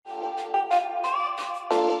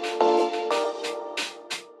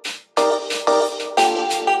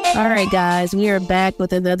All right, guys, we are back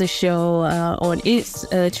with another show on It's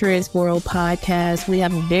Trans World podcast. We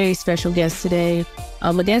have a very special guest today,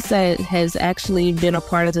 a guest that has actually been a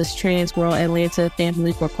part of this Trans World Atlanta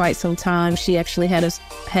family for quite some time. She actually had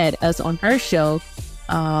us on her show.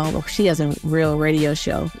 She has a real radio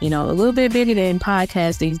show, a little bit bigger than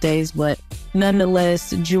podcasts these days, but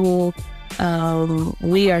nonetheless, Jewel,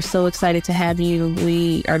 we are so excited to have you.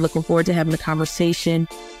 We are looking forward to having a conversation.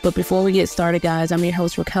 But before we get started, guys, I'm your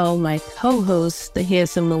host, Raquel, my co-host, the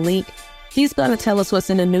handsome Malik. He's going to tell us what's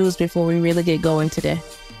in the news before we really get going today.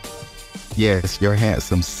 Yes, your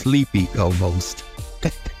handsome, sleepy co-host.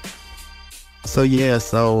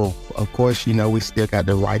 So of course, we still got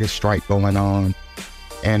the writer's strike going on.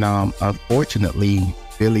 And unfortunately,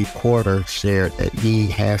 Billy Porter shared that he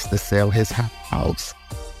has to sell his house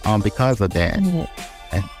because of that.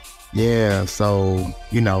 Yeah, so,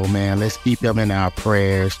 man, let's keep him in our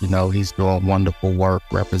prayers. He's doing wonderful work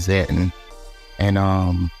representing.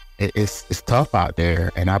 And it's tough out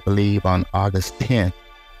there. And I believe on August 10th,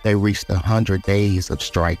 they reached 100 days of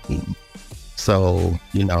striking. So,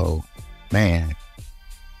 man,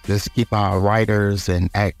 let's keep our writers and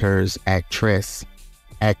actors, actresses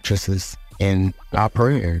in our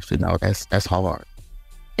prayers. That's hard.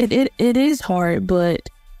 It is hard, but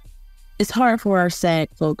it's hard for our SAG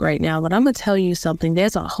folk right now, but I'm going to tell you something.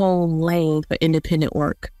 There's a whole lane for independent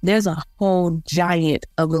work. There's a whole giant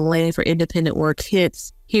of a lane for independent work.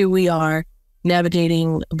 Hence, here we are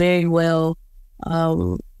navigating very well.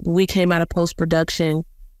 We came out of post-production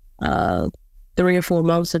 3 or 4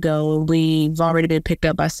 months ago, and we've already been picked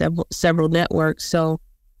up by several networks. So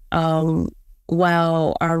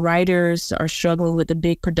while our writers are struggling with the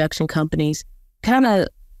big production companies, kind of,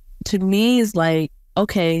 to me, is like,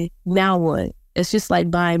 okay, now what? It's just like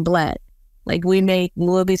buying black. Like, we make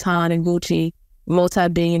Louis Vuitton and Gucci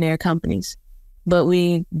multi-billionaire companies, but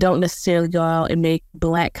we don't necessarily go out and make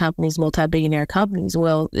black companies multi-billionaire companies.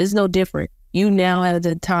 Well, it's no different. You now have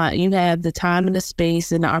the time. You have the time and the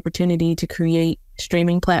space and the opportunity to create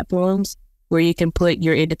streaming platforms where you can put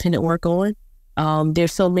your independent work on.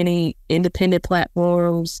 There's so many independent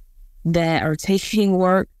platforms that are taking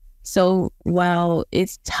work. So while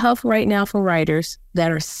it's tough right now for writers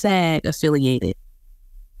that are SAG affiliated,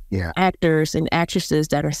 actors and actresses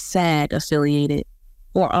that are SAG affiliated,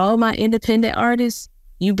 for all my independent artists,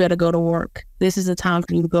 you better go to work. This is the time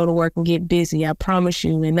for you to go to work and get busy. I promise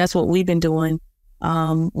you. And that's what we've been doing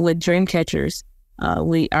with Dreamcatchers.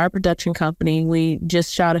 Our production company, we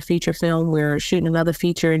just shot a feature film. We're shooting another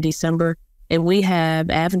feature in December, and we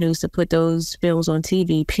have avenues to put those films on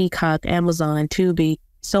TV, Peacock, Amazon, Tubi,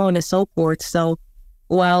 so on and so forth. So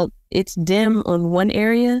while it's dim on one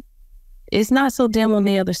area, it's not so dim on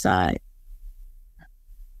the other side.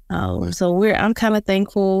 So I'm kind of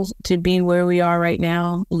thankful to be where we are right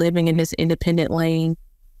now, living in this independent lane,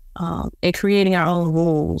 and creating our own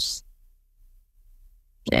rules.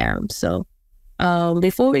 Yeah. So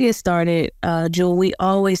before we get started, Jewel, we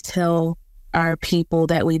always tell our people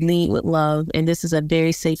that we lead with love, and this is a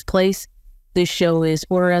very safe place. This show is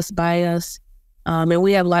for us, by us. And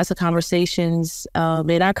we have lots of conversations,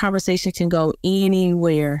 and our conversation can go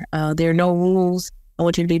anywhere. There are no rules. I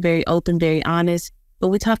want you to be very open, very honest. But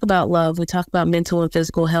we talk about love. We talk about mental and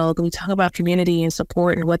physical health. And we talk about community and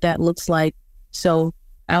support and what that looks like. So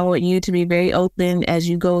I want you to be very open as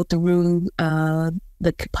you go through the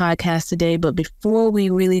podcast today. But before we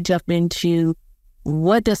really jump into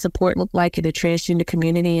what does support look like in the transgender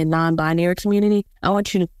community and non-binary community, I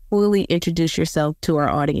want you to fully introduce yourself to our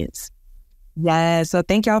audience. Yeah, so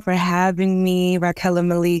thank y'all for having me, Raquel and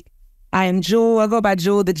Malik. I am Jewel. I go by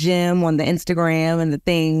Jewel the Gym on the Instagram and the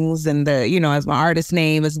things, and as my artist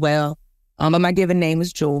name as well. But my given name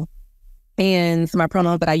is Jewel. And so my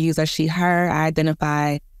pronouns that I use are she, her. I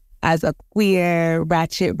identify as a queer,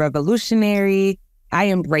 ratchet revolutionary. I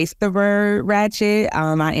embrace the word ratchet.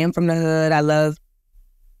 I am from the hood. I love,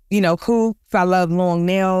 hoops. I love long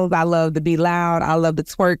nails. I love to be loud. I love to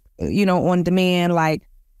twerk, on demand. Like,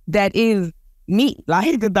 that is me.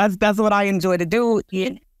 Like, that's what I enjoy to do. Yeah.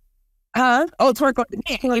 Huh? Oh, twerk on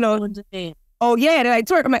demand. Oh yeah, they're like,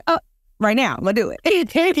 twerk. I'm like, oh, right now, I'm gonna do it.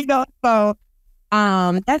 So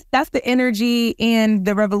that's the energy. And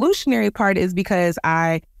the revolutionary part is because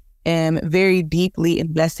I am very deeply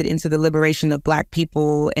invested into the liberation of Black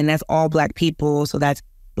people, and that's all Black people. So that's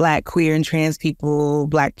Black, queer, and trans people,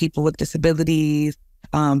 Black people with disabilities,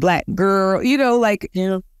 Black girl,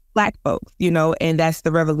 Black folks, and that's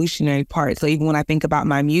the revolutionary part. So even when I think about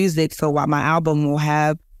my music, so while my album will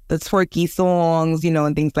have the twerky songs,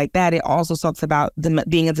 and things like that, it also talks about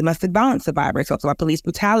being a domestic violence survivor. It talks about police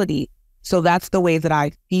brutality. So that's the way that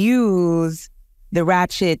I fuse the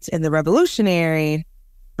ratchet and the revolutionary,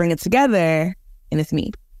 bring it together, and it's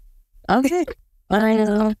me. Okay.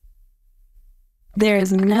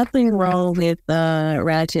 There's nothing wrong with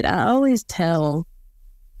ratchet. I always tell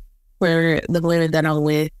where the women that I'm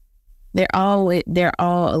with, they're all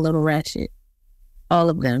a little ratchet, all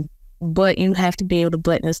of them. But you have to be able to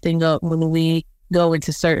button this thing up when we go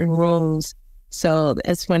into certain rooms. So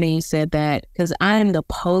it's funny you said that, because I'm the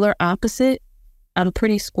polar opposite. I'm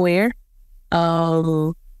pretty square.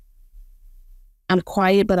 I'm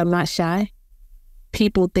quiet, but I'm not shy.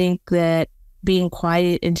 People think that being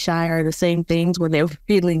quiet and shy are the same things when they're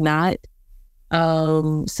really not.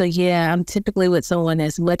 So yeah, I'm typically with someone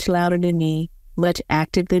that's much louder than me, much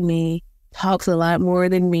active than me, talks a lot more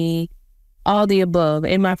than me, all the above.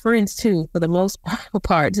 And my friends too, for the most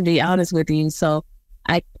part, to be honest with you. So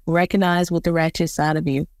I recognize with the ratchet side of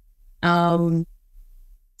you. So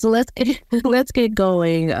let's get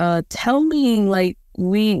going. Tell me, like,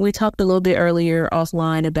 we talked a little bit earlier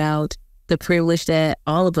offline about the privilege that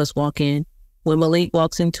all of us walk in. When Malik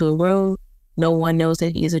walks into a room, no one knows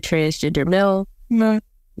that he's a transgender male. Mm-hmm.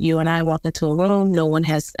 You and I walk into a room, no one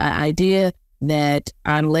has an idea that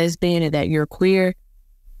I'm lesbian and that you're queer.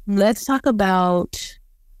 Let's talk about,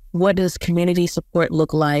 what does community support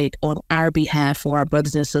look like on our behalf for our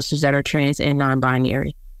brothers and sisters that are trans and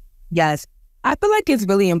non-binary? Yes. I feel like it's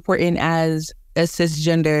really important as a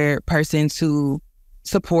cisgender person to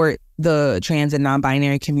support the trans and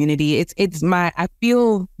non-binary community. I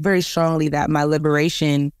feel very strongly that my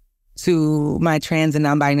liberation to my trans and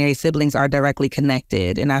non-binary siblings are directly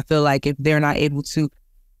connected. And I feel like if they're not able to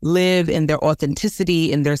live in their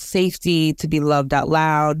authenticity, in their safety, to be loved out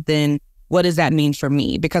loud, then what does that mean for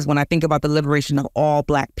me? Because when I think about the liberation of all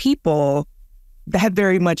Black people, that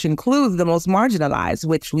very much includes the most marginalized,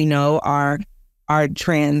 which we know are our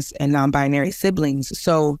trans and non-binary siblings.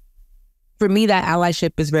 So for me, that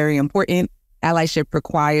allyship is very important. Allyship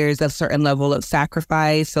requires a certain level of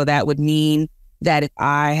sacrifice. So that would mean that if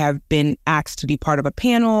I have been asked to be part of a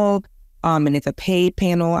panel, and it's a paid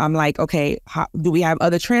panel, I'm like, okay, do we have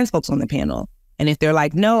other trans folks on the panel? And if they're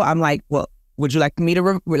like, no, I'm like, well, would you like me to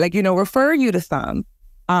refer you to some?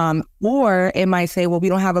 Or it might say, well, we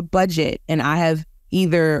don't have a budget, and I have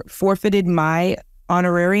either forfeited my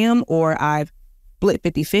honorarium or I've split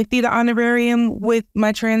 50-50 the honorarium with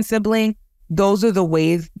my trans sibling. Those are the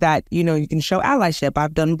ways that, you can show allyship.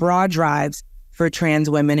 I've done bra drives for trans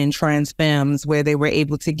women and trans femmes where they were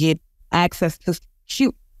able to get access to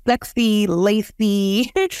cute, sexy,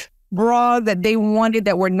 lacy bras that they wanted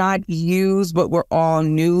that were not used but were all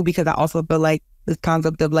new, because I also feel like this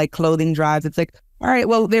concept of like clothing drives, it's like, all right,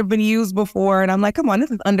 well, they've been used before. And I'm like, come on,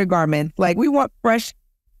 this is undergarments. Like, we want fresh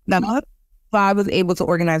stuff. So I was able to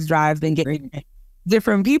organize drives and get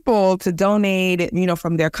different people to donate,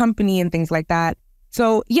 from their company and things like that.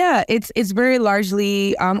 So yeah, it's very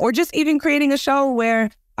largely, or just even creating a show where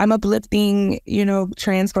I'm uplifting,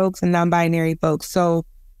 trans folks and non-binary folks. So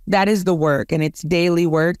that is the work, and it's daily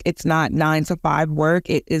work. It's not 9 to 5 work.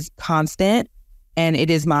 It is constant, and it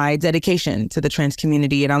is my dedication to the trans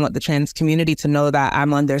community. And I want the trans community to know that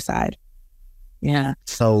I'm on their side. Yeah.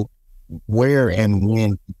 So where and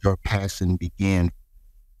when did your passion begin?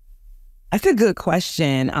 That's a good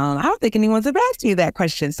question. I don't think anyone's ever asked me that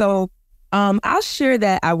question. So I'll share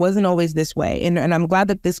that I wasn't always this way. And I'm glad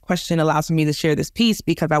that this question allows me to share this piece,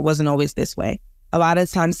 because I wasn't always this way. A lot of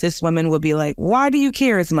times cis women will be like, why do you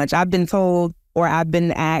care as much? I've been told, or I've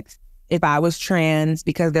been asked if I was trans,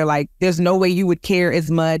 because they're like, there's no way you would care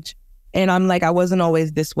as much. And I'm like, I wasn't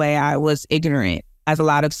always this way. I was ignorant, as a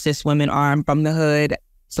lot of cis women are. I'm from the hood.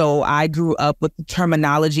 So I grew up with the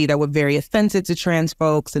terminology that were very offensive to trans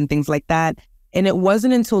folks and things like that. And it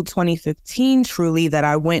wasn't until 2015, truly, that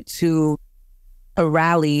I went to a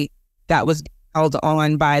rally that was held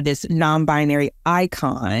on by this non-binary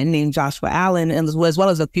icon named Joshua Allen, and as well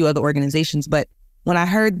as a few other organizations. But when I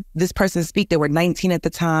heard this person speak, they were 19 at the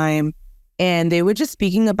time, and they were just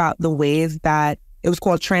speaking about the ways that it was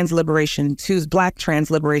called Black Trans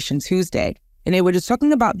Liberation Tuesday. And they were just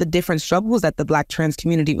talking about the different struggles that the Black trans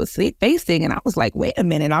community was facing. And I was like, wait a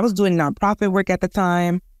minute. I was doing nonprofit work at the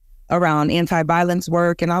time around anti-violence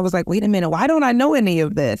work. And I was like, wait a minute, why don't I know any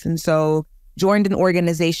of this? And so joined an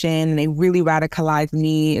organization, and they really radicalized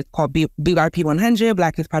me. It's called BRP 100,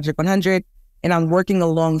 Black Youth Project 100. And I'm working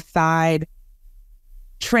alongside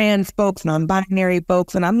trans folks, non-binary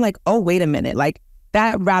folks. And I'm like, oh, wait a minute. Like,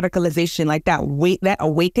 that radicalization, like that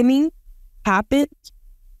awakening happened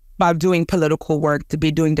by doing political work, to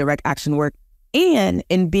be doing direct action work, and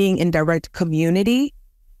in being in direct community,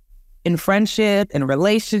 in friendship, in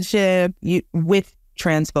relationship with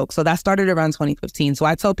trans folks. So that started around 2015. So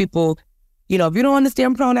I tell people, if you don't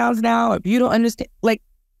understand pronouns now, if you don't understand, like,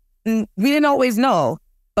 we didn't always know,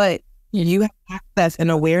 but you have access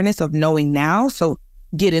and awareness of knowing now. So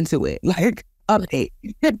get into it, like, update,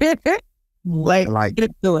 like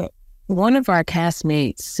get into it. One of our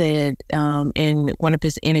castmates said in one of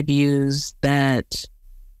his interviews that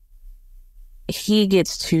he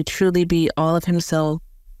gets to truly be all of himself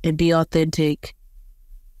and be authentic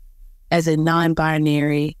as a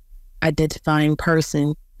non-binary identifying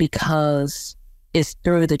person because it's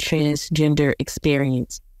through the transgender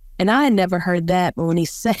experience. And I had never heard that, but when he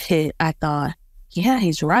said it, I thought, yeah,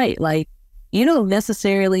 he's right. Like, you don't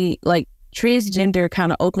necessarily, like, transgender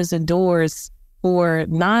kind of opens the doors for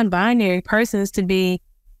non-binary persons to be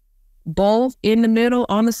both in the middle,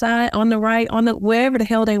 on the side, on the right, on the wherever the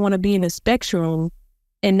hell they want to be in the spectrum.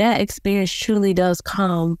 And that experience truly does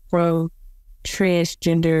come from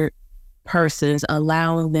transgender persons,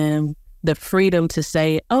 allowing them the freedom to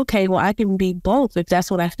say, okay, well, I can be both if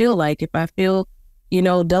that's what I feel like. If I feel,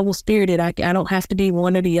 double-spirited, I don't have to be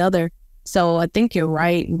one or the other. So I think you're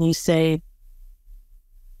right when you say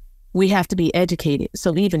we have to be educated.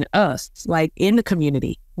 So even us, like in the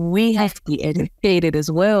community, we have to be educated as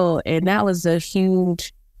well. And that was a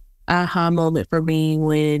huge aha moment for me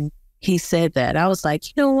when he said that. I was like,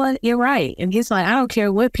 you know what? You're right. And he's like, I don't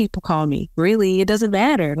care what people call me. Really, it doesn't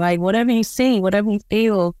matter. Like, whatever you see, whatever you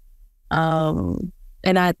feel. And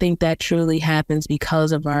I think that truly happens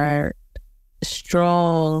because of our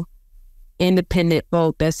strong, independent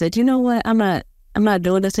folk that said, you know what? I'm not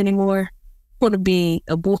doing this anymore. I want to be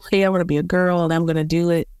a boy, I want to be a girl, and I'm going to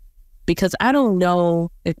do it because I don't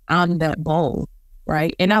know if I'm that bold,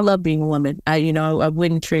 right? And I love being a woman. I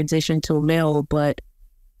wouldn't transition to a male, but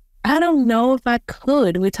I don't know if I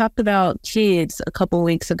could. We talked about kids a couple of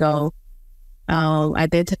weeks ago,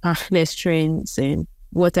 identifying as trans and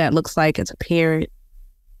what that looks like as a parent.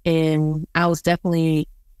 And I was definitely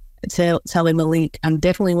telling Malik, I'm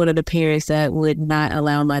definitely one of the parents that would not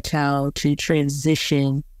allow my child to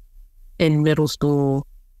transition in middle school,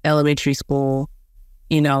 elementary school.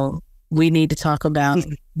 We need to talk about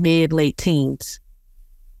mid-late teens.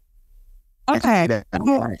 Okay.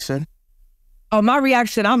 Oh, my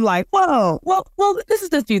reaction, I'm like, whoa, well, this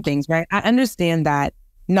is a few things, right? I understand that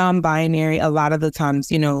non-binary, a lot of the times,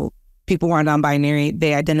 people who are non-binary,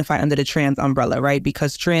 they identify under the trans umbrella, right?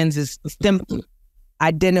 Because trans is simply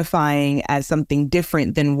identifying as something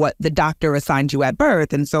different than what the doctor assigned you at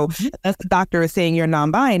birth. And so if the doctor is saying you're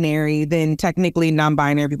non-binary, then technically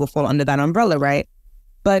non-binary people fall under that umbrella, right?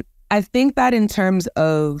 But I think that in terms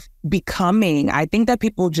of becoming, I think that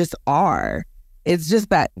people just are. It's just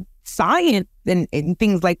that science and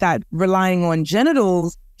things like that, relying on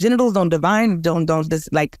genitals don't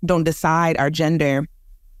decide our gender.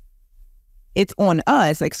 It's on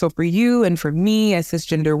us. Like, so for you and for me as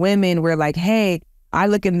cisgender women, we're like, hey, I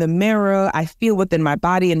look in the mirror, I feel within my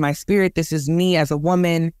body and my spirit, this is me as a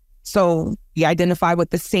woman. So we identify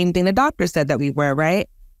with the same thing the doctor said that we were, right?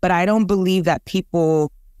 But I don't believe that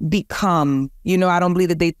people become, I don't believe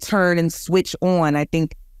that they turn and switch on. I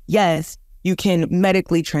think, yes, you can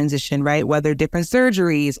medically transition, right? Whether different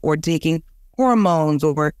surgeries or taking hormones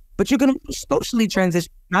but you're going to socially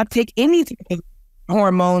transition, not take any type of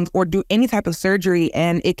hormones or do any type of surgery.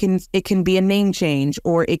 And it can be a name change,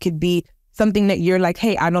 or it could be something that you're like,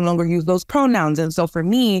 hey, I no longer use those pronouns. And so for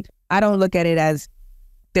me, I don't look at it as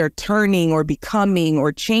they're turning or becoming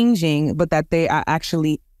or changing, but that they are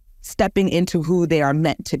actually stepping into who they are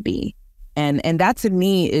meant to be. And that to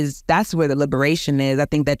me that's where the liberation is. I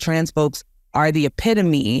think that trans folks are the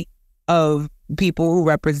epitome of people who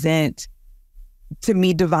represent, to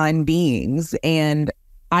me, divine beings. And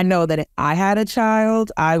I know that if I had a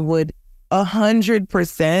child, I would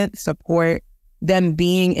 100% support them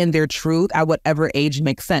being in their truth at whatever age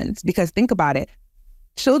makes sense. Because think about it.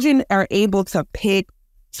 Children are able to pick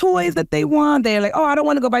toys that they want. They're like, oh, I don't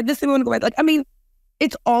want to go buy this. I want to go buy,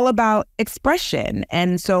 it's all about expression.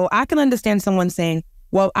 And so I can understand someone saying,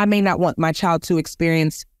 well, I may not want my child to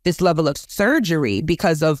experience this level of surgery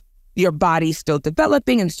because of your body still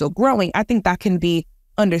developing and still growing. I think that can be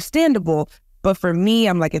understandable. But for me,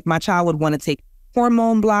 I'm like, if my child would want to take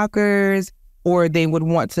hormone blockers or they would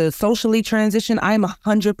want to socially transition, I'm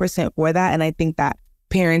 100% for that. And I think that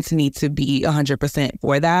parents need to be 100%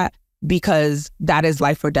 for that, because that is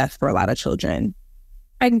life or death for a lot of children.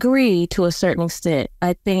 I agree to a certain extent.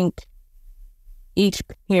 I think each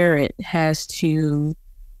parent has to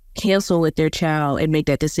cancel with their child and make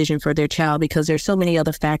that decision for their child, because there's so many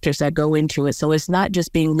other factors that go into it. So it's not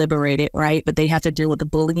just being liberated, right? But they have to deal with the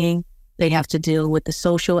bullying. They have to deal with the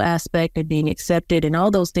social aspect of being accepted and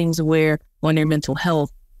all those things where on their mental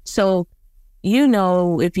health. So you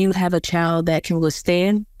know if you have a child that can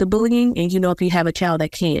withstand the bullying, and you know if you have a child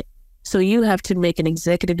that can't. So you have to make an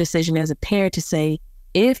executive decision as a parent to say,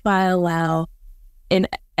 if I allow, and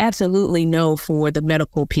absolutely no for the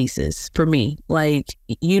medical pieces for me. Like,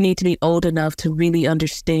 you need to be old enough to really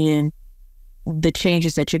understand the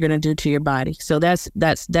changes that you're going to do to your body. So that's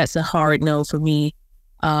a hard no for me.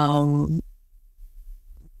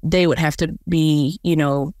 They would have to be, you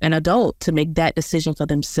know, an adult to make that decision for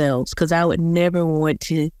themselves, because I would never want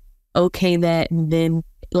to okay that. And then,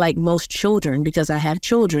 like most children, because I have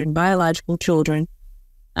children, biological children,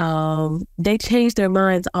 they change their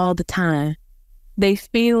minds all the time. They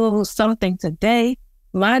feel something today.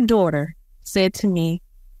 My daughter said to me,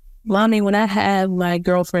 Mommy, when I have my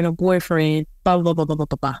girlfriend or boyfriend, blah, blah, blah, blah, blah,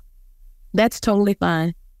 blah, blah. That's totally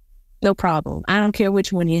fine. No problem. I don't care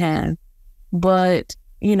which one you have. But,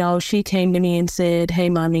 you know, she came to me and said, hey,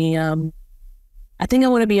 Mommy, I think I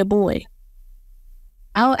want to be a boy.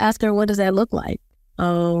 I'll ask her, what does that look like?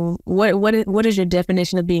 What is your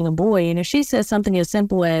definition of being a boy? And if she says something as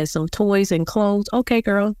simple as some toys and clothes, okay,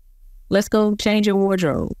 girl, let's go change your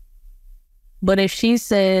wardrobe. But if she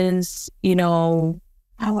says, you know,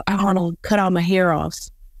 I want to cut all my hair off,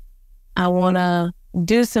 I want to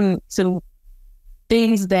do some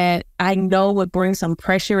things that I know would bring some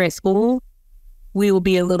pressure at school, we will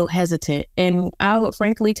be a little hesitant. And I would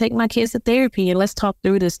frankly take my kids to therapy and let's talk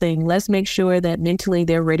through this thing. Let's make sure that mentally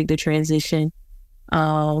they're ready to transition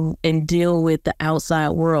and deal with the outside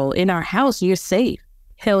world. In our house, you're safe.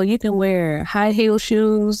 Hell, you can wear high heel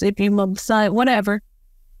shoes if you decide, whatever.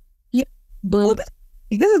 Yeah, but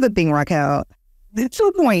this is the thing, Raquel. To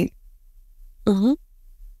a point,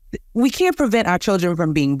 we can't prevent our children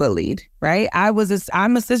from being bullied, right? I'm a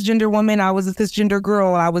cisgender woman. I was a cisgender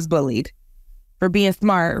girl. I was bullied for being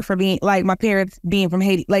smart, for being like my parents being from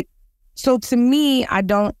Haiti. Like, so to me, I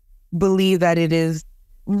don't believe that it is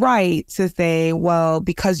right to say, well,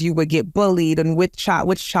 because you would get bullied and which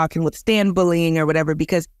child can withstand bullying or whatever,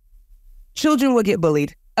 because children will get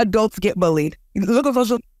bullied. Adults get bullied. Look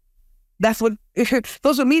at that's what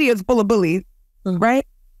social media is full of bullies, right?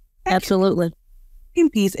 Absolutely. The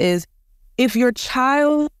piece is, if your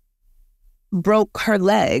child broke her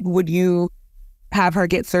leg, would you have her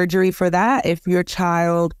get surgery for that? If your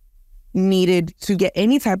child needed to get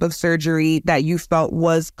any type of surgery that you felt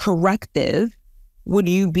was corrective, would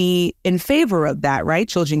you be in favor of that, right?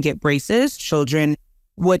 Children get braces. Children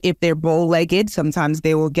would, if they're bow-legged, sometimes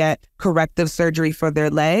they will get corrective surgery for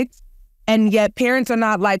their legs. And yet parents are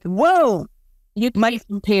not like, whoa. You might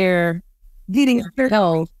compare getting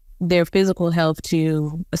health, their physical health,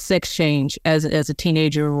 to a sex change as a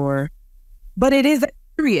teenager or... But it is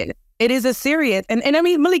serious. It is a serious, and I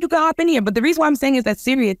mean, Malik, you can hop in here, but the reason why I'm saying is that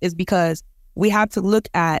serious is because we have to look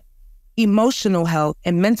at emotional health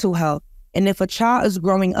and mental health. And if a child is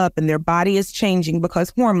growing up and their body is changing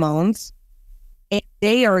because hormones, and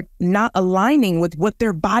they are not aligning with what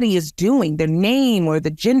their body is doing, their name or the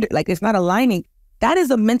gender, like it's not aligning, that is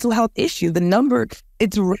a mental health issue. The number,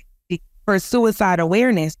 it's for suicide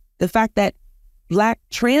awareness. The fact that Black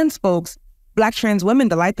trans women,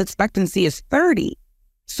 the life expectancy is 30.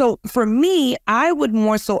 So for me, I would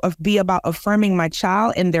more so be about affirming my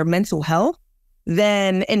child and their mental health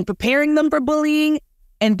than in preparing them for bullying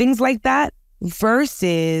and things like that,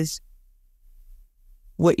 versus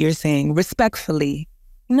what you're saying, respectfully.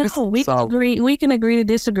 No, we can agree. We can agree to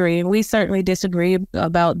disagree, and we certainly disagree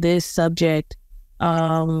about this subject.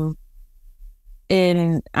 And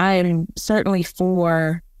I am certainly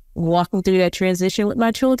for walking through that transition with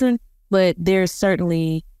my children, but there's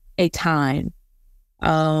certainly a time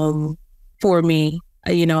for me.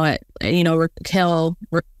 Raquel,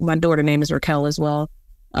 my daughter name is Raquel as well.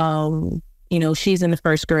 She's in the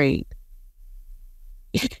first grade.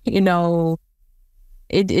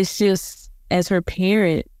 It's just, as her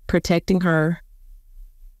parent, protecting her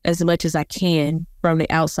as much as I can from the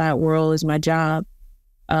outside world is my job.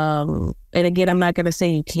 And again, I'm not going to say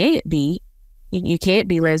you can't be. You can't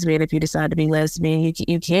be lesbian if you decide to be lesbian.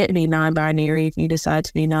 You can't be non-binary if you decide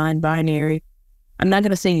to be non-binary. I'm not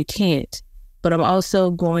going to say you can't, but I'm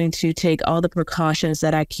also going to take all the precautions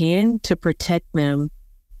that I can to protect them,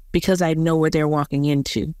 because I know what they're walking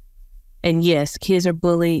into. And yes, kids are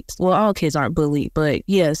bullied. Well, all kids aren't bullied, but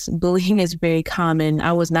yes, bullying is very common.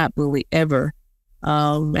 I was not bullied ever.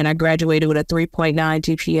 And I graduated with a 3.9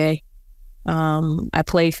 GPA. I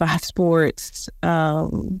played 5 sports.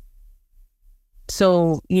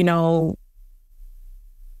 So,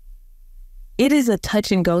 it is a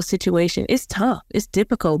touch and go situation. It's tough. It's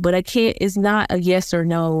difficult, but it's not a yes or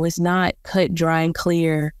no. It's not cut, dry, and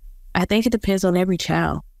clear. I think it depends on every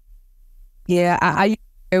child. Yeah, I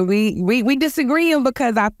And we disagree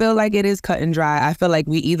because I feel like it is cut and dry. I feel like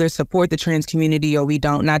we either support the trans community or we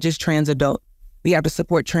don't, not just trans adults. We have to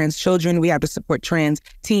support trans children. We have to support trans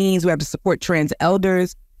teens. We have to support trans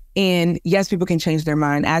elders. And yes, people can change their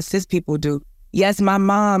mind, as cis people do. Yes, my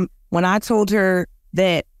mom, when I told her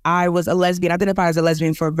that I was a lesbian, I identified as a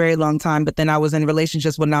lesbian for a very long time, but then I was in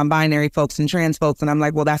relationships with non-binary folks and trans folks. And I'm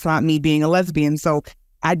like, well, that's not me being a lesbian. So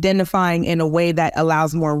identifying in a way that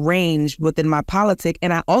allows more range within my politic.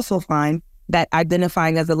 And I also find that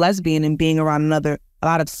identifying as a lesbian and being around a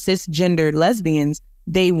lot of cisgendered lesbians,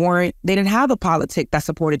 they didn't have a politic that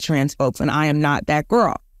supported trans folks. And I am not that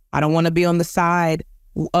girl. I don't want to be on the side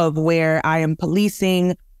of where I am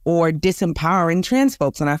policing or disempowering trans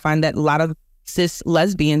folks. And I find that a lot of cis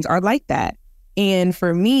lesbians are like that. And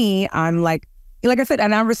for me, I'm like I said,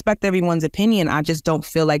 and I respect everyone's opinion. I just don't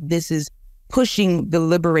feel like this is pushing the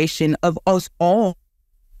liberation of us all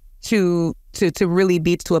to really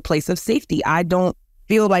be to a place of safety. I don't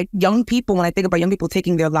feel like young people, when I think about young people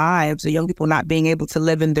taking their lives or young people not being able to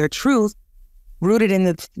live in their truth, rooted in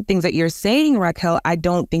the things that you're saying, Raquel, I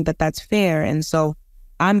don't think that that's fair. And so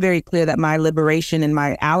I'm very clear that my liberation and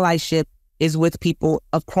my allyship is with people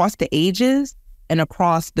across the ages and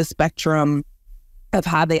across the spectrum of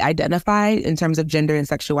how they identify in terms of gender and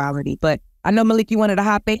sexuality. But I know, Malik, you wanted to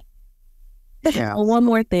hop in? Yeah. One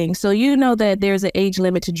more thing. So you know that there's an age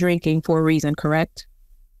limit to drinking for a reason, correct?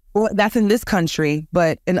 Well, that's in this country,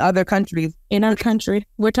 but in other countries. In our country,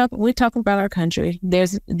 we're talking about our country.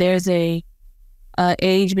 There's a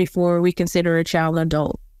age before we consider a child an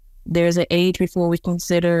adult. There's an age before we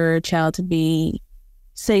consider a child to be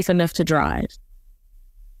safe enough to drive.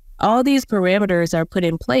 All these parameters are put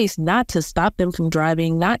in place not to stop them from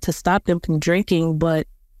driving, not to stop them from drinking, but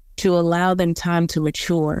to allow them time to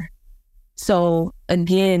mature. So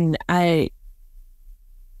again, I'm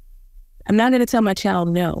not going to tell my child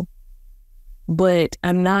no, but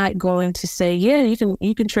I'm not going to say, yeah,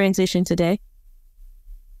 you can transition today.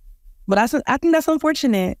 But I think that's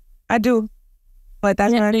unfortunate. I do. But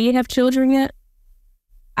that's Do you have children yet?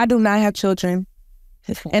 I do not have children.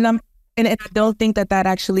 And I don't think that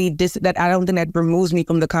actually I don't think that removes me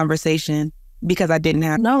from the conversation because I didn't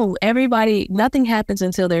have. No, nothing happens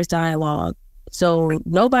until there's dialogue. So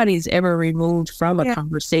nobody's ever removed from a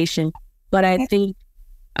conversation. But I think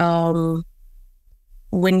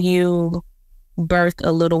when you birth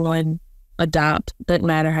a little one, adopt, doesn't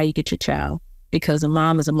matter how you get your child, because a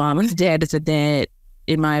mom is a mom and a dad is a dad,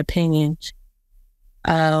 in my opinion.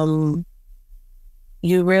 You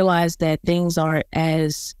realize that things aren't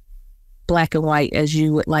as black and white as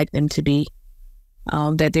you would like them to be,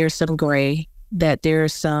 that there's some gray, that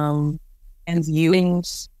there's some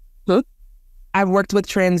things. I've worked with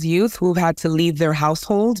trans youth who've had to leave their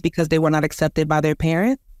households because they were not accepted by their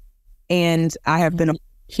parents. And I have been a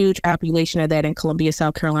huge population of that in Columbia,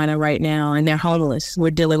 South Carolina right now, and they're homeless. We're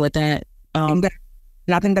dealing with that. And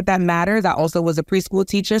I think that matters. I also was a preschool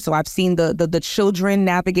teacher, so I've seen the children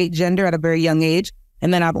navigate gender at a very young age.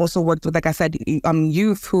 And then I've also worked with, like I said,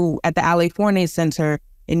 youth who at the Ale Forney Center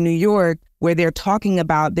in New York, where they're talking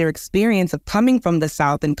about their experience of coming from the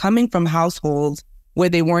South and coming from households where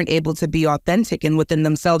they weren't able to be authentic and within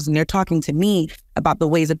themselves. And they're talking to me about the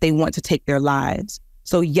ways that they want to take their lives.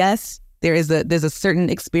 So yes, there's a certain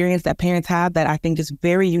experience that parents have that I think is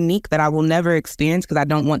very unique that I will never experience because I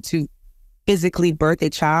don't want to physically birth a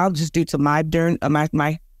child just due to I'm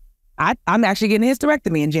actually getting a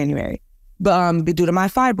hysterectomy in January, but due to my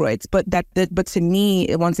fibroids. But to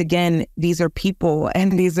me, once again, these are people,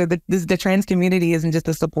 and the trans community isn't just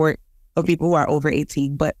the support of people who are over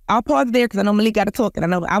 18. But I'll pause there because I know Malik got to talk, and I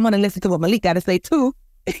know I want to listen to what Malik got to say too.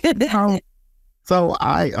 So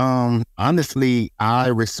I honestly, I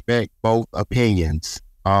respect both opinions.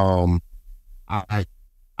 I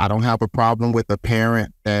don't have a problem with a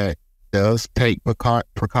parent that does take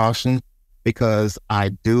precaution, because I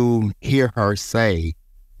do hear her say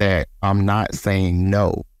that I'm not saying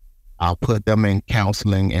no. I'll put them in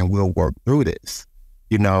counseling and we'll work through this,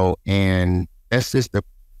 and that's just the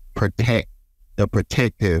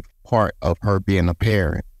protective part of her being a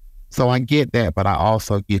parent. So I get that, but I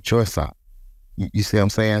also get your side. You see what I'm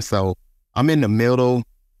saying? So I'm in the middle.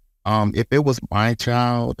 If it was my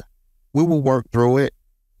child, we will work through it.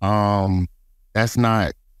 That's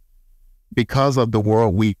not because of the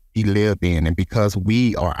world we live in, and because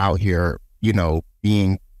we are out here,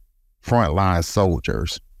 being frontline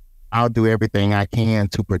soldiers. I'll do everything I can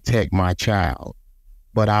to protect my child,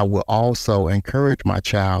 but I will also encourage my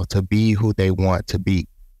child to be who they want to be.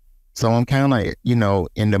 So I'm kind of,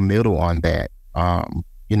 in the middle on that,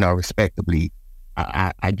 respectively.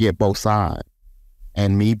 I get both sides.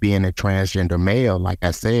 And me being a transgender male, like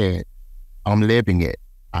I said, I'm living it.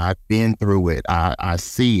 I've been through it. I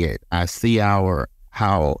see it. I see how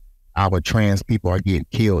our trans people are getting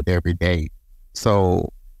killed every day.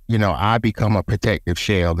 So, you know, I become a protective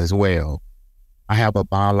shell as well. I have a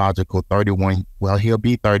biological he'll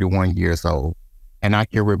be 31 years old. And I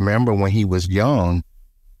can remember when he was young,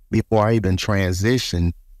 before I even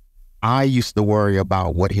transitioned, I used to worry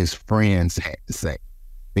about what his friends had to say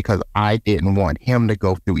because I didn't want him to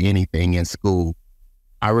go through anything in school.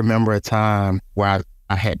 I remember a time where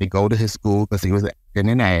I had to go to his school because he was acting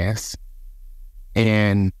an ass.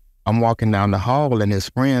 And I'm walking down the hall and his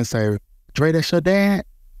friends say, "Dre, that's your dad?"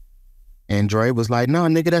 And Dre was like, "No,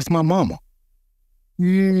 nigga, that's my mama."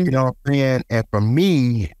 You know what I'm saying? And for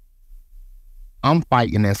me, I'm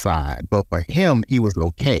fighting inside. But for him, he was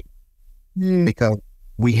okay because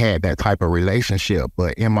we had that type of relationship.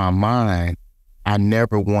 But in my mind, I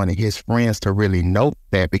never wanted his friends to really know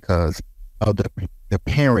that because of the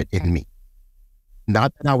parent in me.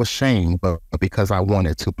 Not that I was ashamed, but because I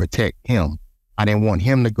wanted to protect him. I didn't want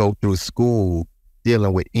him to go through school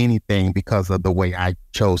dealing with anything because of the way I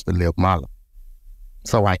chose to live my life.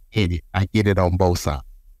 So I get it. I get it on both sides.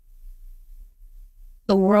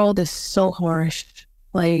 The world is so harsh.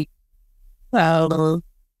 Like, to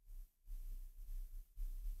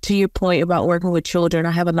your point about working with children,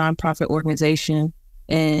 I have a nonprofit organization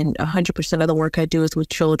and 100% of the work I do is with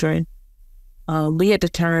children. We had to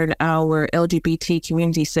turn our LGBT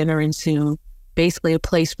community center into basically a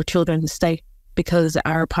place for children to stay because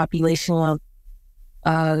our population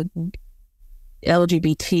of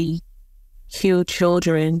LGBTQ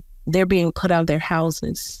children, they're being put out of their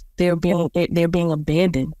houses. They're being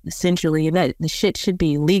abandoned, essentially, and that the shit should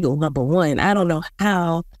be legal, number one. I don't know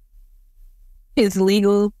how it's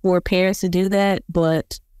legal for parents to do that,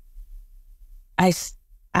 but I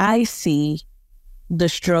see the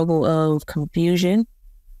struggle of confusion.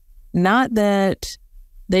 Not that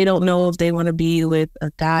they don't know if they want to be with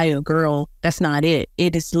a guy or girl. That's not it.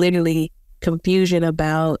 It is literally confusion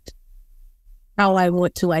about how I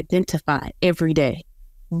want to identify every day.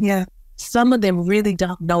 Yeah. Some of them really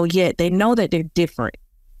don't know yet. They know that they're different.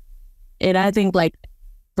 And I think, like,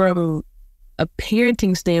 from a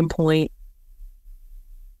parenting standpoint,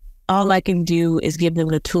 all I can do is give them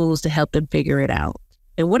the tools to help them figure it out.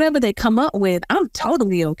 And whatever they come up with, I'm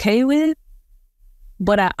totally okay with.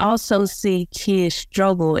 But I also see kids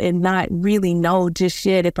struggle and not really know just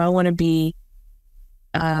yet if I want to be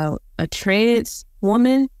a trans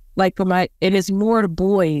woman. Like, and it's more the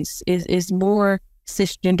boys. It's more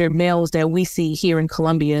cisgender males that we see here in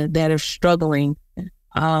Colombia that are struggling.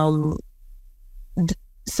 Some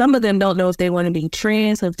of them don't know if they want to be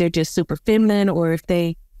trans, or if they're just super feminine, or if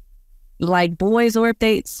they like boys, or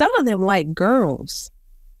if some of them like girls.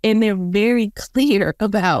 And they're very clear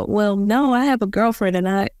about, well, no, I have a girlfriend and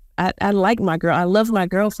I like my girl. I love my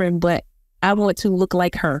girlfriend, but I want to look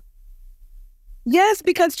like her. Yes,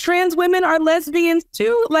 because trans women are lesbians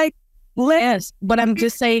too. Like, yes, but I'm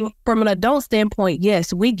just saying from an adult standpoint,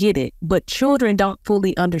 yes, we get it, but children don't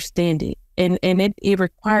fully understand it. And it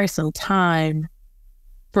requires some time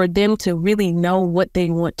for them to really know what they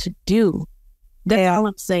want to do. That's all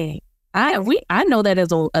I'm saying. I know that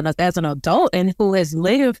as an adult and who has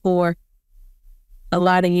lived for a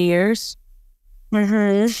lot of years.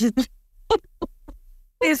 Mm-hmm.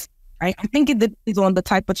 I think it depends on the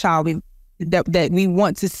type of child that we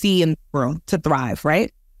want to see in the world to thrive,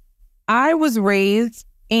 right? I was raised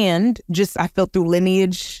and I feel through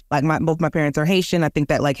lineage, like both my parents are Haitian. I think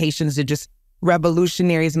that like Haitians are just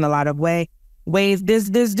revolutionaries in a lot of ways.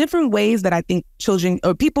 There's different ways that I think children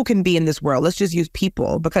or people can be in this world. Let's just use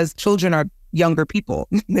people because children are younger people,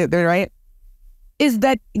 they're right? Is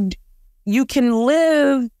that you can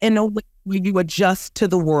live in a way where you adjust to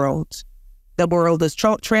the world. The world is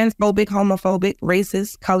transphobic, homophobic,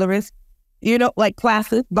 racist, colorist, like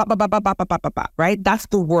classist, blah, blah, blah, blah, blah, blah, blah, blah, right? That's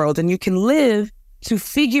the world. And you can live to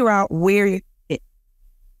figure out where it,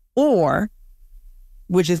 or,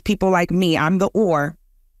 which is people like me, I'm the or.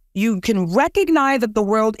 You can recognize that the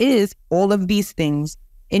world is all of these things.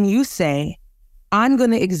 And you say, I'm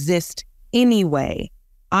going to exist anyway.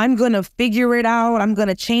 I'm going to figure it out. I'm going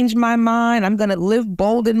to change my mind. I'm going to live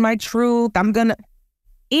bold in my truth. I'm going to,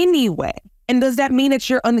 anyway. And does that mean that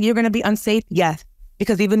you're going to be unsafe? Yes.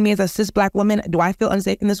 Because even me as a cis Black woman, do I feel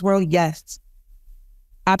unsafe in this world? Yes.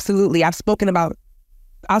 Absolutely. I've spoken about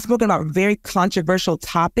very controversial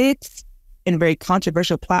topics in very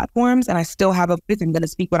controversial platforms, and I still have a voice. I'm going to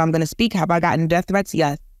speak what I'm going to speak. Have I gotten death threats?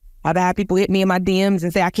 Yes. Have I had people hit me in my DMs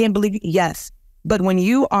and say, I can't believe you? Yes. But when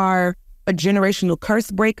you are a generational curse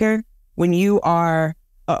breaker, when you are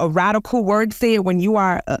a radical word sayer, when you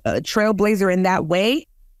are a trailblazer in that way,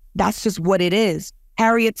 that's just what it is.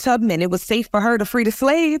 Harriet Tubman, it was safe for her to free the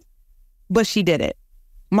slave, but she did it.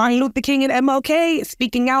 Martin Luther King and MLK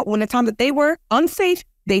speaking out when the time that they were unsafe,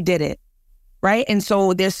 they did it, right? And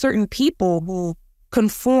so there's certain people who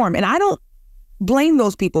conform, and I don't blame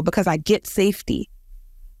those people because I get safety.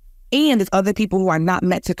 And there's other people who are not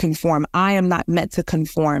meant to conform. I am not meant to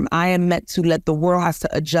conform. I am meant to let the world has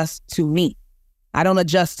to adjust to me. I don't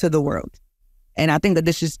adjust to the world. And I think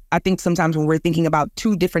that I think sometimes when we're thinking about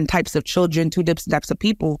two different types of children, two different types of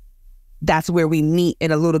people, that's where we meet in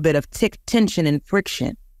a little bit of tension and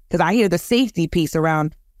friction. Because I hear the safety piece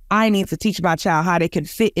around, I need to teach my child how they can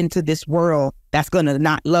fit into this world that's going to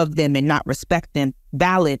not love them and not respect them.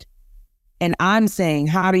 Valid. And I'm saying,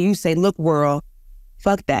 how do you say, look, world,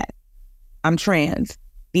 fuck that. I'm trans.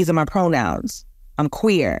 These are my pronouns. I'm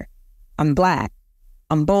queer. I'm Black.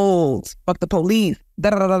 I'm bold. Fuck the police. Da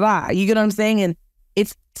da da da da. You get what I'm saying? And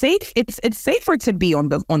it's safe. It's safer to be on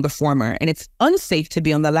the former, and it's unsafe to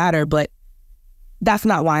be on the latter. But that's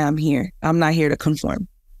not why I'm here. I'm not here to conform.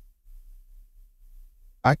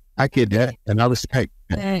 I get that, and I respect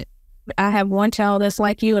that. I have one child that's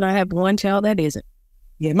like you, and I have one child that isn't.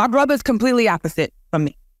 Yeah, my brother's completely opposite from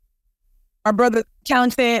me. My brother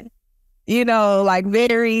counted, like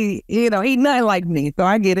very, he's nothing like me. So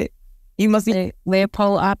I get it. You must be. They're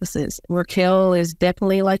polar opposites. Raquel is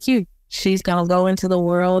definitely like you. She's going to go into the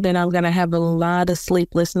world, and I'm going to have a lot of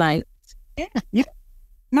sleepless nights. Yeah.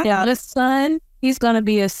 The son, he's going to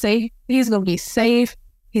be safe. He's going to be safe.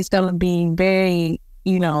 He's going to be very,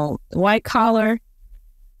 white collar,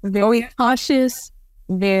 very cautious,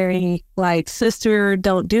 very like, sister,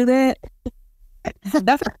 don't do that.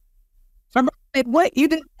 That's what you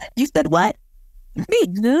did. You said what?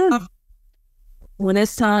 Me. When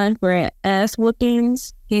it's time for ass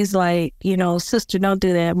whoopings, he's like, sister, don't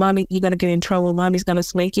do that. Mommy, you're going to get in trouble. Mommy's going to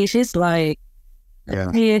spank you. She's like,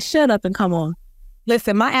 yeah, shut up and come on.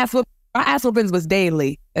 Listen, my ass whoopings was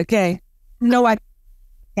daily, okay? No, I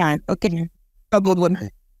can't. Okay. Troubled with me.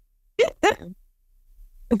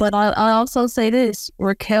 But I also say this,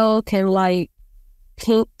 Raquel can like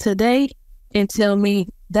pink today and tell me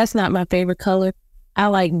that's not my favorite color. I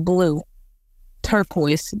like blue.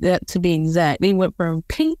 Turquoise, that to be exact. We went from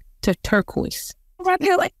pink to turquoise. Right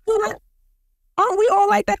here, like, aren't we all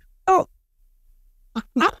like that? Oh,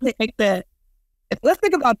 I like that. Let's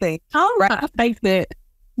think about things. I like that,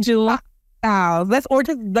 Jewel. Let's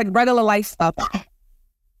order like regular life stuff,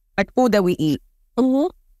 like food that we eat. Mm-hmm.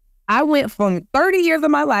 I went from 30 years of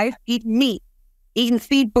my life eating meat, eating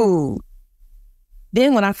seafood.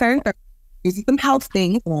 Then when I turned 30, using some health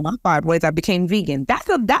things on my thyroids, I became vegan.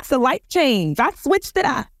 That's a life change. I switched it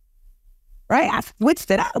up. Right? I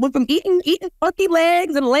switched it up. I went from eating turkey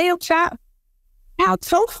legs and lamb chop, now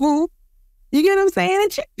tofu, you get what I'm saying?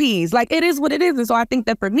 And chickpeas. Like, it is what it is. And so I think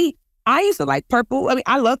that for me, I used to like purple. I mean,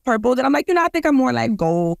 I love purple. Then I'm like, I think I'm more like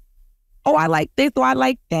gold. Oh, I like this. Oh, I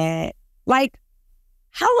like that. Like,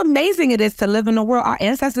 how amazing it is to live in a world. Our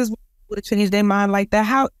ancestors would have changed their mind like that.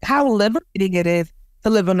 How liberating it is to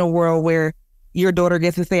live in a world where your daughter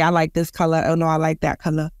gets to say, I like this color. Oh, no, I like that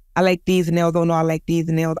color. I like these nails. Oh, no, I like these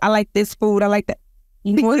nails. I like this food. I like that.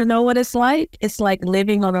 You want to know what it's like? It's like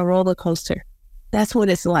living on a roller coaster. That's what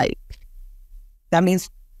it's like. That means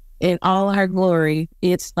in all her glory,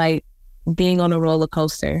 it's like being on a roller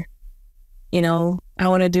coaster. I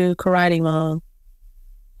want to do karate, Mom.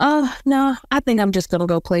 Oh, no, I think I'm just going to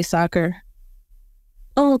go play soccer.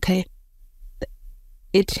 Oh, okay.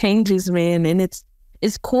 It changes, man, and it's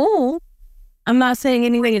cool. I'm not saying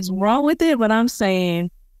anything is wrong with it, but I'm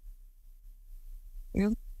saying,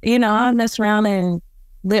 I mess around and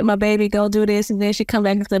let my baby go do this, and then she come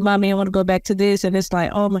back and say, Mommy, I want to go back to this, and it's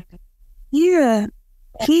like, oh my God. Yeah.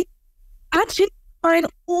 I cheat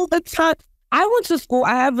all the time. I went to school.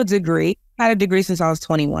 I have a degree. I had a degree since I was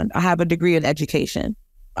 21. I have a degree in education.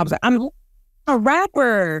 I was like, I'm a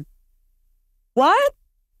rapper. What?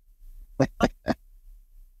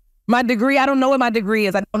 My degree, I don't know what my degree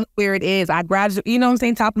is. I don't know where it is. I graduated, you know what I'm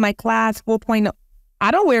saying? Top of my class, 4.0.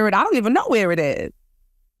 I don't even know where it is.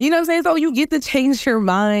 You know what I'm saying? So you get to change your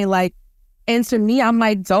mind. Like, and to me, I'm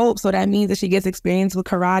like, dope. So that means that she gets experience with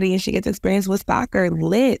karate and she gets experience with soccer.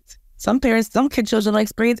 Lit. Some children don't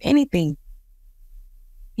experience anything.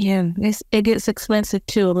 Yeah, it gets expensive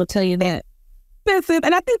too. I'm gonna tell you that. Expensive,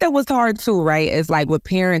 and I think that was hard too, right? It's like with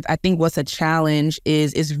parents, I think what's a challenge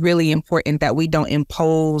is really important that we don't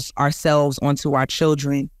impose ourselves onto our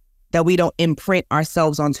children, that we don't imprint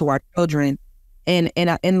ourselves onto our children, and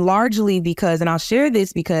largely because, and I'll share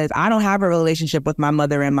this because I don't have a relationship with my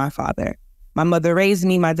mother and my father. My mother raised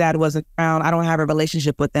me. My dad wasn't around. I don't have a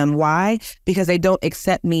relationship with them. Why? Because they don't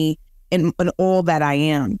accept me in all that I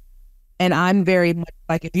am. And I'm very much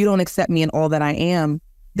like, if you don't accept me in all that I am,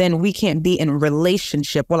 then we can't be in a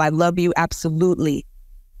relationship. Well, I love you. Absolutely.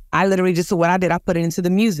 I literally just, what I did, I put it into the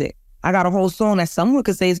music. I got a whole song that someone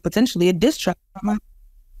could say is potentially a diss track.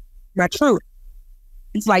 Not true.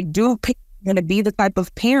 It's like, do parents going to be the type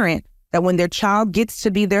of parent that when their child gets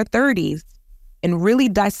to be their 30s and really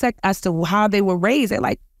dissect as to how they were raised? They're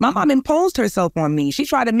like, my mom imposed herself on me. She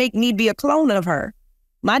tried to make me be a clone of her.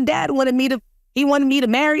 My dad wanted me to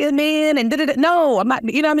marry a man and no, I'm not,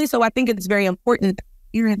 you know what I mean? So I think it's very important that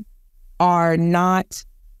parents are not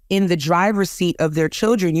in the driver's seat of their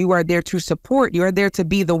children. You are there to support. You are there to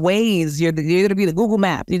be the Waze. You're there to be the Google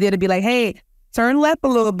Maps. You're there to be like, hey, turn left a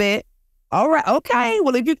little bit. All right, okay.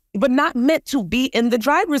 Well, but not meant to be in the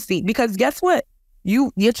driver's seat, because guess what?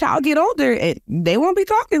 Your child get older and they won't be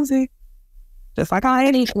talking to you. Just like I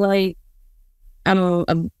am. Like, I'm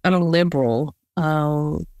a liberal,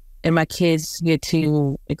 and my kids get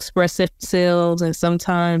to express themselves, and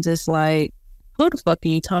sometimes it's like, who the fuck are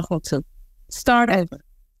you talking to? Start over.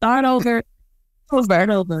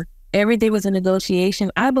 Everything was a negotiation.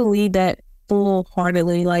 I believe that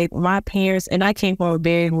full-heartedly. Like, my parents, and I came from a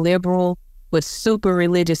very liberal but super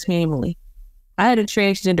religious family. I had a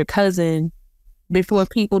transgender cousin before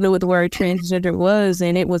people knew what the word transgender was,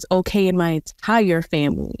 and it was okay in my entire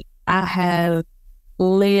family. I have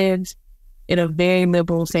lived in a very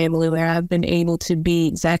liberal family where I've been able to be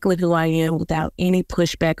exactly who I am without any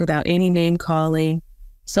pushback, without any name calling.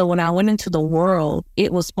 So when I went into the world,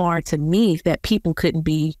 it was hard to me that people couldn't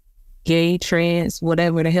be gay, trans,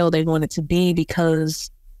 whatever the hell they wanted to be,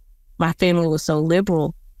 because my family was so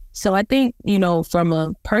liberal. So I think, from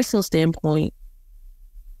a personal standpoint,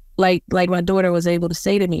 like my daughter was able to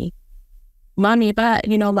say to me, Mommy, if I,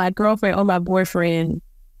 my girlfriend or my boyfriend,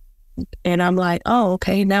 and I'm like, oh,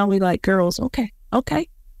 okay, now we like girls. Okay.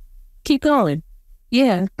 Keep going.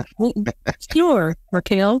 Yeah. Sure,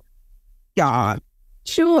 Raquel. Yeah.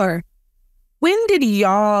 Sure. When did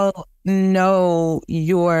y'all know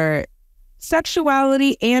your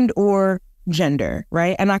sexuality and or gender,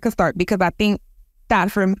 right? And I could start, because I think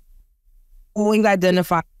that for me, always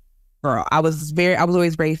identified girl. I was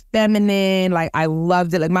always very feminine. Like, I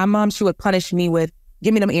loved it. Like, my mom, she would punish me with,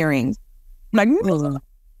 give me them earrings. I'm like,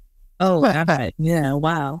 oh, God. Yeah,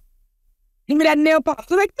 wow. Give me that nail polish.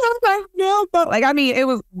 I was like, oh, my nail polish. Like, I mean, it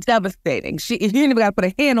was devastating. She didn't even got to put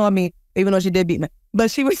a hand on me, even though she did beat me. But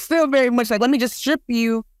she was still very much like, let me just strip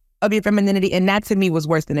you of your femininity. And that to me was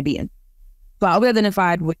worse than a beating. So I always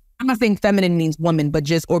identified with, I'm not saying feminine means woman, but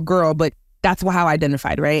or girl, but that's how I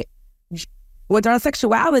identified, right? With our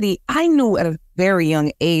sexuality, I knew at a very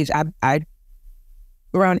young age, I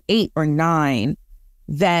around 8 or 9,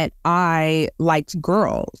 that I liked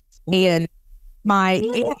girls. And my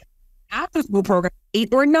after school program,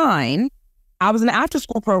 8 or 9, I was in an after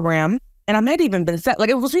school program, and I might have even been set, like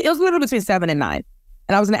it was literally between 7 and 9.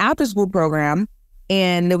 And I was in an after school program,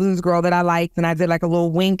 and there was this girl that I liked, and I did like a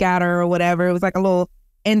little wink at her or whatever. It was like a little,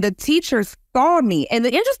 and the teachers saw me. And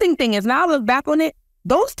the interesting thing is, now I look back on it,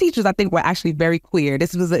 those teachers, I think, were actually very queer.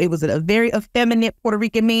 It was a very effeminate Puerto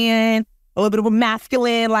Rican man, a little bit of a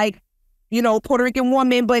masculine, like, Puerto Rican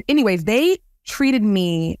woman. But anyways, they treated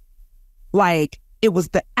me like it was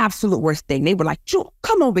the absolute worst thing. They were like, Jewel,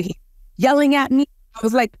 come over here, yelling at me. I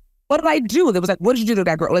was like, what did I do? They was like, what did you do to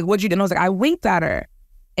that girl? Like, what did you do? And I was like, I winked at her.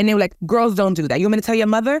 And they were like, girls don't do that. You want me to tell your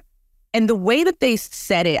mother? And the way that they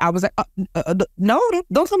said it, I was like, no,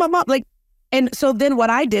 don't tell my mom. Like, and so then what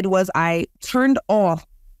I did was I turned off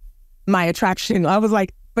my attraction. I was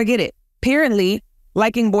like, forget it. Apparently,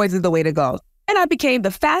 liking boys is the way to go. And I became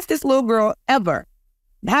the fastest little girl ever.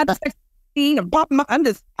 Had sex and popping my, I'm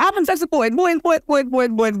just having sex with boys.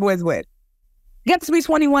 Get to be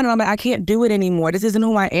 21 and I'm like, I can't do it anymore. This isn't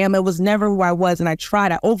who I am. It was never who I was. And I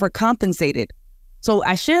tried. I overcompensated. So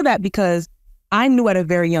I share that because I knew at a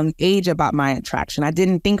very young age about my attraction. I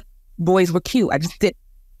didn't think boys were cute. I just did.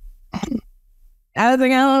 I was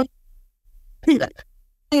like,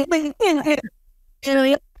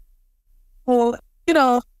 well,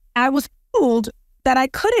 I was told that I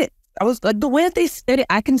couldn't. I was like, the way that they said it,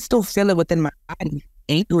 I can still feel it within my body.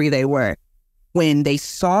 Angry they were when they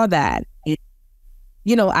saw that.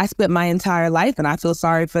 I spent my entire life, and I feel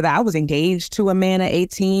sorry for that. I was engaged to a man at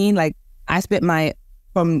 18. Like, I spent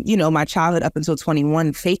from my childhood up until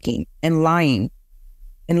 21 faking and lying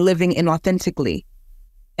and living inauthentically.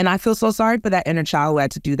 And I feel so sorry for that inner child who had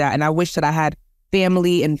to do that. And I wish that I had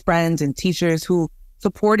family and friends and teachers who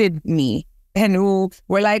supported me and who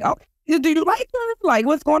were like, oh, do you like her? Like,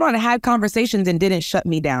 what's going on? And had conversations and didn't shut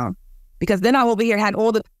me down. Because then I over here had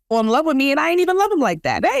all in love with me and I ain't even love him like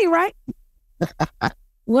that. That ain't right.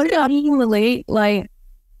 What about you, Malik? Like,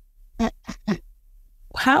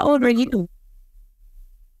 how old are you?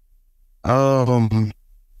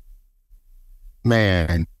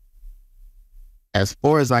 Man, as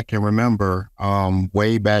far as I can remember,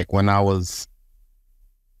 way back when I was,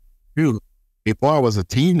 before I was a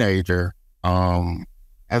teenager,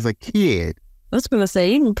 as a kid. I was gonna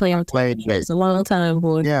say, you can play on played it's a long time,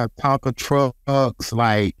 boy. Yeah, Tonka trucks,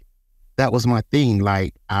 like that was my thing.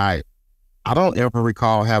 Like I don't ever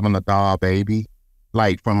recall having a doll baby.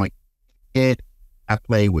 Like from a kid, I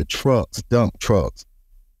played with trucks, dump trucks.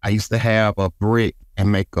 I used to have a brick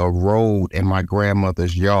and make a road in my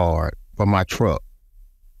grandmother's yard for my truck.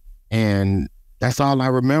 And that's all I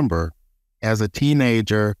remember. As a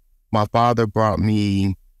teenager, my father brought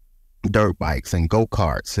me dirt bikes and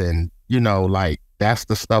go-karts and, like that's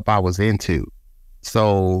the stuff I was into.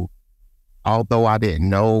 So although I didn't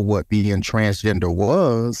know what being transgender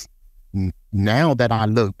was, now that I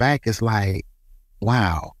look back, it's like,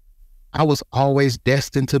 wow, I was always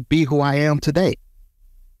destined to be who I am today,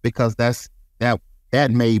 because that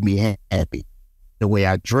made me happy. The way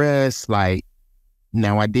I dress, like,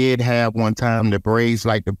 now I did have one time the braids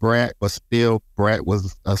like the Brat, but still Brat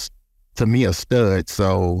was to me a stud.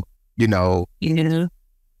 So,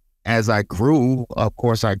 as I grew, of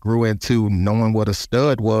course, I grew into knowing what a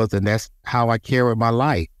stud was, and that's how I carried my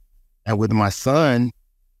life. And with my son,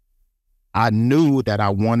 I knew that I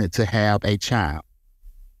wanted to have a child.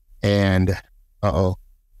 And,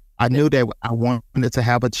 I knew that I wanted to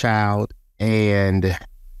have a child. And,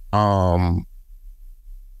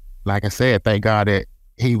 like I said, thank God that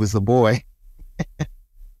he was a boy.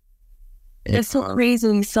 It's so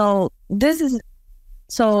crazy. So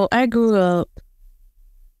I grew up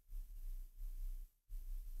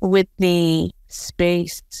with the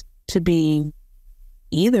space to be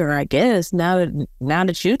either, I guess. Now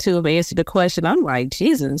that you two have answered the question, I'm like,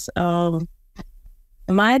 Jesus.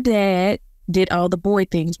 My dad did all the boy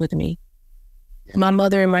things with me. My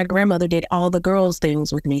mother and my grandmother did all the girls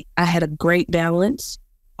things with me. I had a great balance.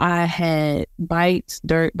 I had bikes,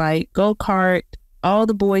 dirt bike, go-kart, all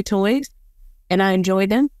the boy toys, and I enjoyed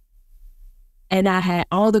them. And I had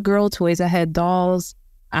all the girl toys. I had dolls.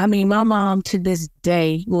 I mean, my mom to this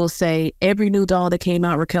day will say every new doll that came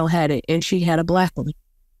out, Raquel had it, and she had a black one.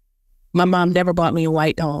 My mom never bought me a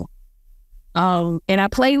white doll. And I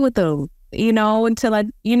played with them, until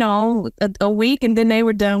a week, and then they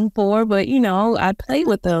were done for, but, I played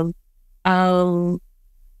with them. I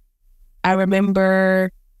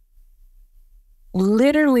remember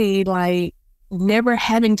literally like never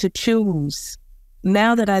having to choose.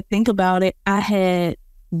 Now that I think about it, I had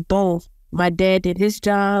both. My dad did his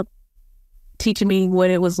job teaching me what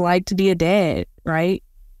it was like to be a dad, right?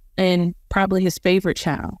 And probably his favorite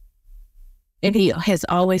child. And he has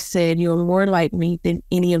always said, you're more like me than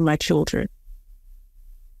any of my children.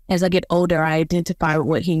 As I get older, I identify with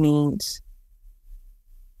what he means.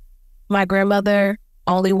 My grandmother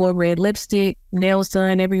only wore red lipstick, nails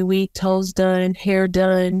done every week, toes done, hair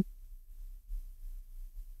done.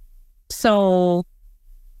 So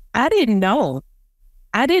I didn't know.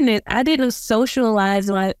 I didn't socialize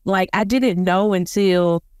I didn't know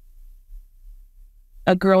until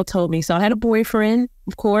a girl told me. So I had a boyfriend,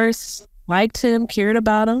 of course, liked him, cared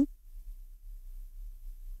about him.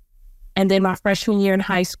 And then my freshman year in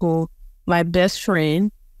high school, my best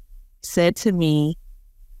friend said to me,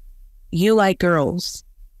 you like girls.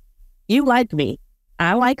 You like me.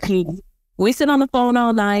 I like you. We sit on the phone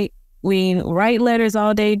all night. We write letters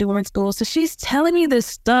all day during school. So she's telling me this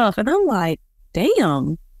stuff. And I'm like,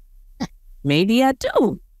 damn, maybe I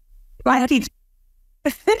do. Like,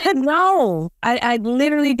 no, I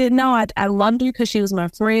literally didn't know. I loved her because she was my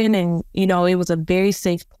friend, and it was a very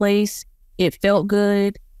safe place. It felt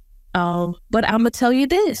good. But I'm gonna tell you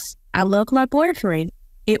this: I loved my boyfriend.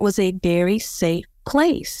 It was a very safe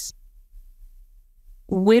place.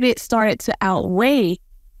 When it started to outweigh,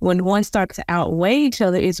 when one started to outweigh each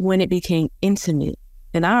other, is when it became intimate,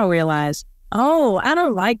 and I realized, oh, I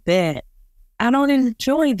don't like that. I don't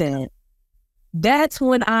enjoy that. That's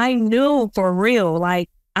when I knew for real. Like,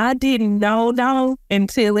 I didn't know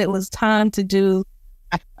until it was time to do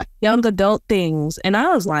young adult things. And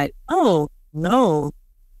I was like, oh, no.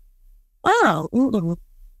 Wow. Mm-mm.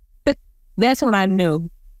 That's when I knew.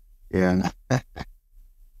 Yeah.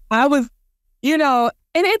 I was, and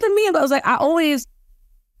to me, I was like,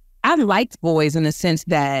 I liked boys in the sense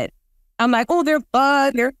that I'm like, oh, they're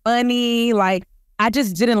fun, they're funny. Like, I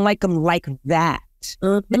just didn't like them like that.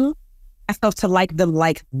 Mm-hmm. I felt to like them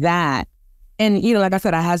like that. And, like I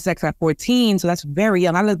said, I had sex at 14, so that's very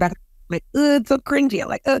young. I look back like, it's so cringy. I'm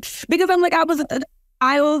like, because I'm like, I was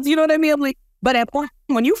aisles, you know what I mean? I'm like, but at point,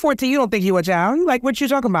 when you're 14, you don't think you're a child. You're like, what you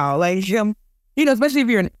talking about? Like, you know, especially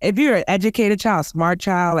if you're an educated child, smart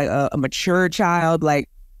child, like a mature child, like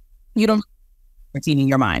you don't 14 in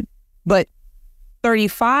your mind. But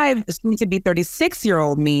 35, soon to be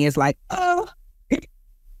 36-year-old me is like, oh,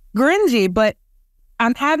 cringy. But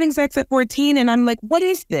I'm having sex at 14 and I'm like, what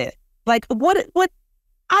is this? Like, what?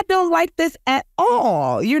 I don't like this at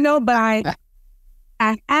all, you know, but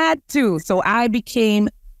I had to. So I became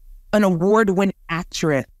an award-winning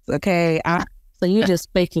actress, okay? So you just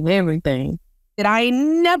faking everything. That I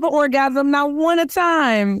never orgasmed not one a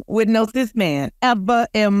time with no cis man ever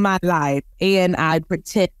in my life. And I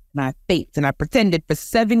pretended for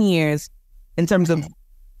 7 years in terms of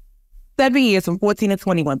 7 years from 14 to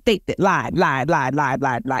 21. Faked it, lied.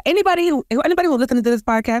 Anybody who listening to this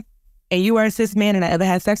podcast and you are a cis man and I ever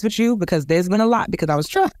had sex with you, because there's been a lot, because I was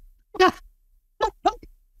trying.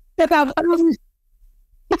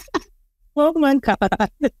 Oh my God.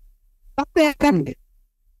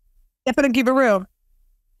 If I keep it real,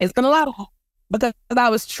 it's been a lot. Because I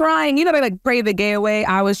was trying, you know, they like pray the gay away.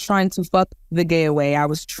 I was trying to fuck the gay away. I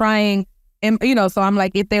was trying, and you know, so I'm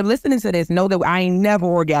like, if they're listening to this, know that I ain't never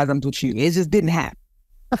orgasmed with you. It just didn't happen.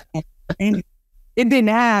 It didn't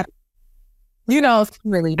happen. You know,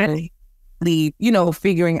 really, you know,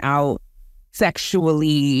 figuring out sexually,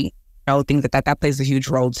 you know, things that plays a huge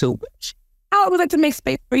role too. Which I would like to make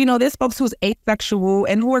space for, you know, there's folks who's asexual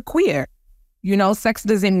and who are queer. You know, sex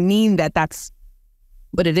doesn't mean that that's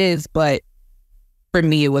what it is, but for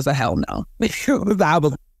me, it was a hell no. I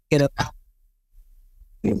was get up.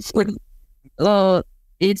 Well,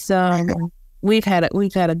 it's we've had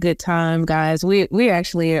a good time, guys. We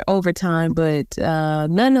actually are over time, but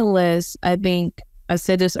nonetheless, I think I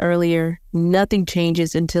said this earlier. Nothing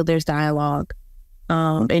changes until there's dialogue,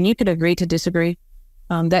 and you can agree to disagree.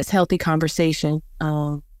 That's healthy conversation.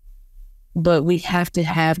 But we have to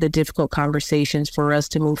have the difficult conversations for us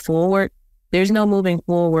to move forward. There's no moving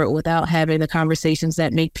forward without having the conversations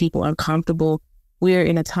that make people uncomfortable. We're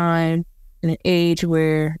in a time, in an age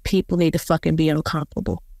where people need to fucking be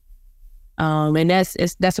uncomfortable. And that's a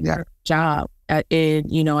part of our job. And,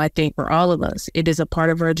 you know, I think for all of us, it is a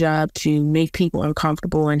part of our job to make people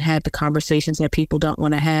uncomfortable and have the conversations that people don't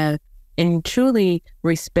want to have, and truly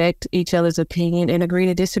respect each other's opinion and agree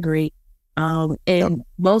to disagree. And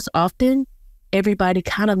most often, everybody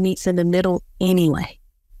kind of meets in the middle anyway.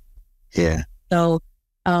 Yeah. So,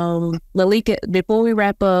 Malik, before we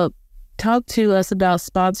wrap up, talk to us about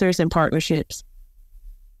sponsors and partnerships.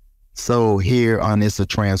 So here on It's a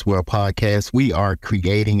Trans World podcast, we are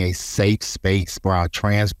creating a safe space for our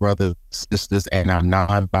trans brothers, sisters, and our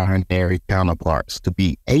non-binary counterparts to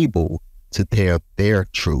be able to tell their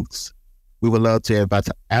truths. We would love to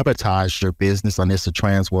advertise your business on It's a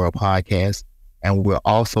Trans World podcast, and we're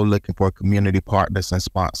also looking for community partners and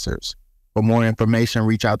sponsors. For more information,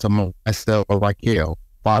 reach out to myself or Raquel.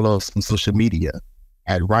 Follow us on social media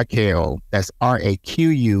at Raquel. That's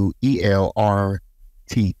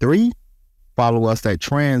RAQUELRT3. Follow us at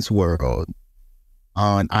Trans World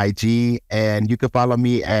on IG, and you can follow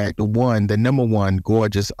me at the number one,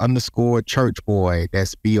 gorgeous _church boy.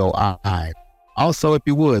 That's BOI. Also, if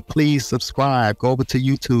you would, please subscribe. Go over to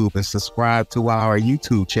YouTube and subscribe to our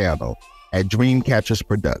YouTube channel at Dreamcatchers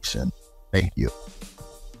Production. Thank you.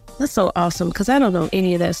 That's so awesome, because I don't know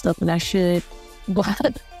any of that stuff, and I should.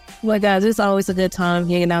 But guys, it's always a good time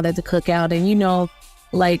hanging out at the cookout. And, you know,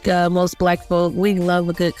 like most Black folk, we love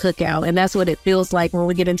a good cookout. And that's what it feels like when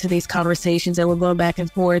we get into these conversations and we're going back and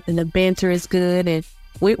forth and the banter is good. And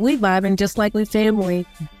we vibing just like we family.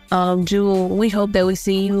 Jewel, we hope that we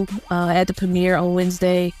see you at the premiere on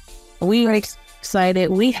Wednesday. We are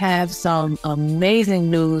excited. We have some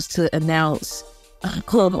amazing news to announce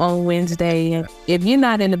on Wednesday. If you're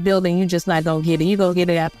not in the building, you're just not going to get it. You're going to get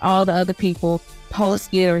it after all the other people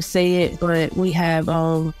post it or say it. But we have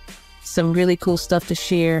some really cool stuff to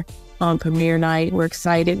share on premiere night. We're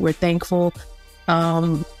excited. We're thankful.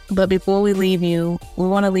 But before we leave you, we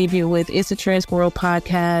want to leave you with It's a Trans World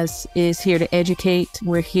podcast is here to educate.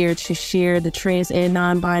 We're here to share the trans and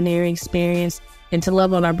non-binary experience and to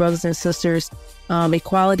love on our brothers and sisters.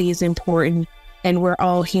 Equality is important, and we're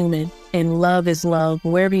all human, and love is love.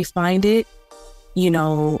 Wherever you find it, you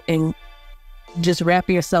know, and just wrap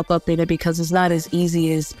yourself up in it, because it's not as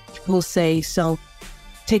easy as people say. So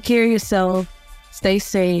take care of yourself, stay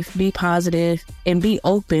safe, be positive, and be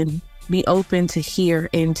open. Be open to hear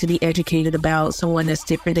and to be educated about someone that's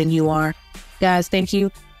different than you are. Guys, thank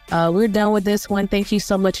you. We're done with this one. Thank you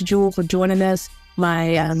so much, Jewel, for joining us. my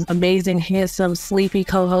amazing, handsome, sleepy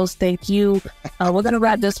co-host. Thank you. We're going to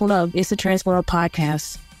wrap this one up. It's a Transformer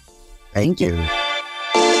podcast. Thank you.